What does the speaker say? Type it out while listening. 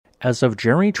As of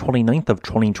January 29th of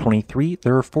 2023,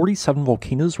 there are 47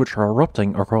 volcanoes which are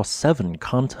erupting across 7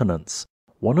 continents.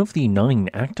 One of the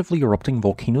 9 actively erupting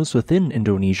volcanoes within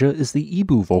Indonesia is the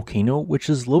Ibu volcano,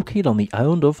 which is located on the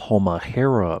island of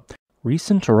Halmahera.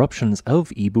 Recent eruptions of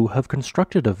Ibu have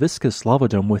constructed a viscous lava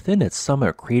dome within its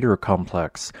summit crater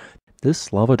complex.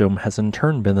 This lava dome has in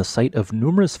turn been the site of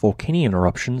numerous volcanic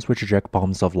eruptions which eject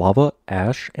bombs of lava,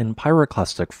 ash, and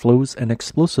pyroclastic flows and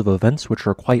explosive events which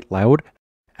are quite loud.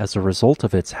 As a result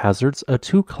of its hazards, a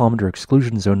 2-kilometer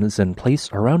exclusion zone is in place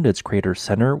around its crater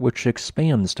center, which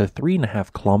expands to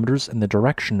 3.5 kilometers in the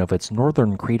direction of its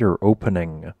northern crater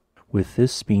opening. With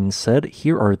this being said,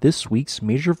 here are this week's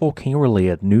major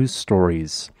volcano-related news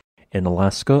stories. In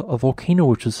Alaska, a volcano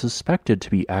which is suspected to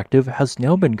be active has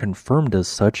now been confirmed as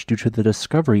such due to the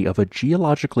discovery of a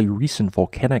geologically recent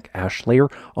volcanic ash layer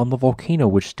on the volcano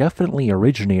which definitely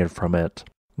originated from it.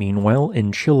 Meanwhile,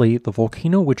 in Chile, the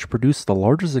volcano which produced the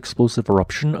largest explosive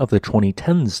eruption of the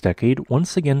 2010s decade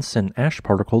once again sent ash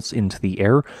particles into the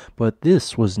air, but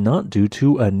this was not due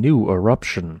to a new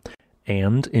eruption.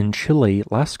 And in Chile,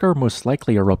 Lascar most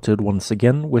likely erupted once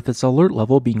again, with its alert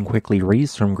level being quickly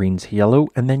raised from green to yellow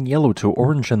and then yellow to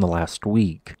orange in the last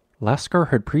week.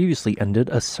 Lascar had previously ended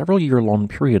a several-year-long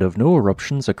period of no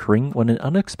eruptions occurring when it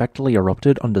unexpectedly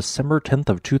erupted on December 10th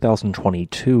of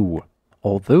 2022.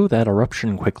 Although that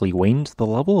eruption quickly waned, the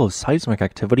level of seismic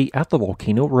activity at the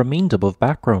volcano remained above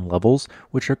background levels,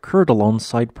 which occurred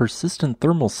alongside persistent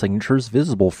thermal signatures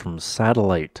visible from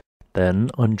satellite.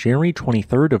 Then, on January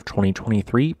 23rd of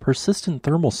 2023, persistent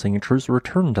thermal signatures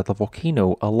returned at the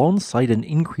volcano alongside an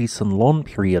increase in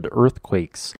long-period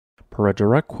earthquakes. Per a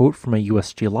direct quote from a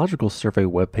U.S. Geological Survey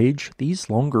webpage, these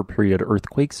longer-period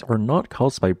earthquakes are not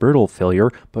caused by brittle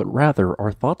failure, but rather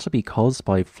are thought to be caused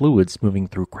by fluids moving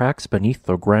through cracks beneath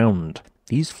the ground.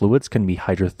 These fluids can be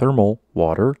hydrothermal,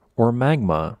 water, or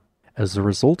magma. As a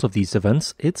result of these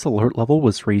events, its alert level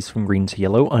was raised from green to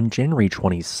yellow on January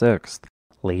 26th.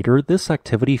 Later, this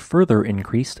activity further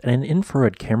increased and an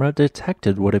infrared camera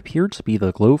detected what appeared to be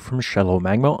the glow from shallow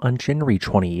magma on January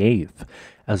 28th.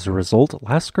 As a result,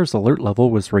 Lascar's alert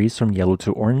level was raised from yellow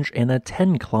to orange and a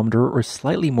 10-kilometer or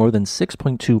slightly more than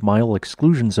 6.2-mile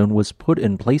exclusion zone was put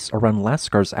in place around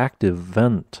Lascar's active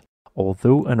vent.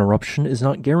 Although an eruption is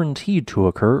not guaranteed to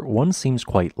occur, one seems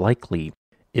quite likely.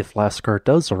 If Lascar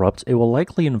does erupt, it will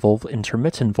likely involve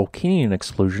intermittent volcanic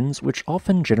explosions which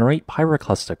often generate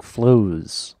pyroclastic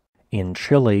flows. In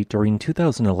Chile, during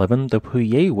 2011, the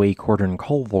Puyehue-Cordón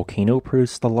Caulle volcano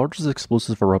produced the largest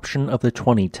explosive eruption of the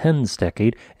 2010s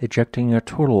decade, ejecting a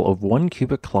total of 1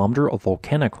 cubic kilometer of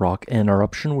volcanic rock in an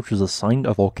eruption which was assigned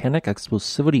a volcanic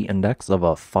explosivity index of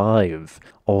a 5.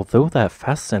 Although that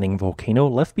fascinating volcano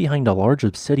left behind a large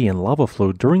obsidian lava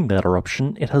flow during that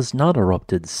eruption, it has not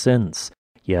erupted since.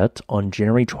 Yet, on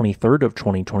January 23rd of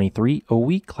 2023, a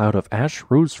weak cloud of ash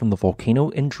rose from the volcano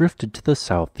and drifted to the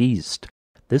southeast.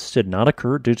 This did not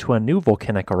occur due to a new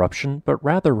volcanic eruption, but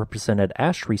rather represented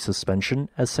ash resuspension,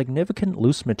 as significant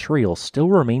loose material still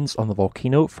remains on the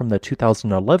volcano from the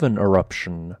 2011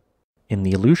 eruption. In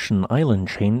the Aleutian island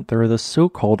chain, there are the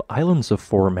so-called Islands of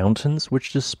Four Mountains,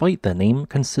 which despite the name,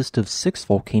 consist of 6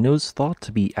 volcanoes thought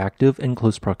to be active in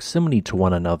close proximity to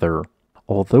one another.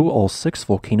 Although all 6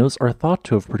 volcanoes are thought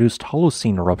to have produced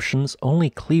Holocene eruptions, only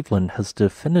Cleveland has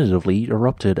definitively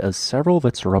erupted, as several of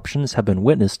its eruptions have been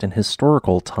witnessed in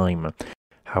historical time.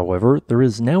 However, there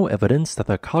is now evidence that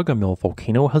the Kagamil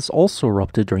volcano has also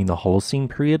erupted during the Holocene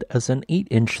period, as an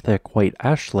 8-inch thick white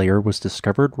ash layer was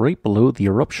discovered right below the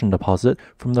eruption deposit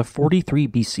from the 43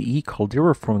 BCE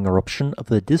caldera-forming eruption of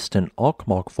the distant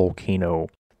Okmok volcano.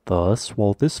 Thus,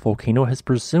 while this volcano has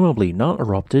presumably not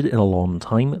erupted in a long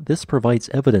time, this provides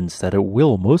evidence that it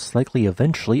will most likely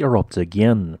eventually erupt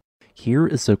again. Here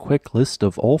is a quick list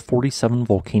of all 47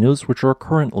 volcanoes which are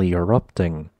currently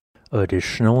erupting.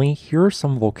 Additionally, here are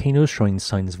some volcanoes showing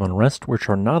signs of unrest which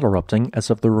are not erupting as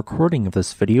of the recording of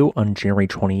this video on January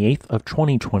 28th of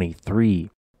 2023.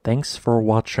 Thanks for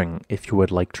watching. If you would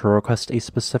like to request a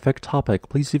specific topic,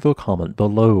 please leave a comment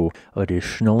below.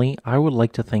 Additionally, I would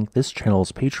like to thank this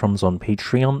channel's patrons on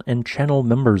Patreon and channel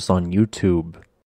members on YouTube.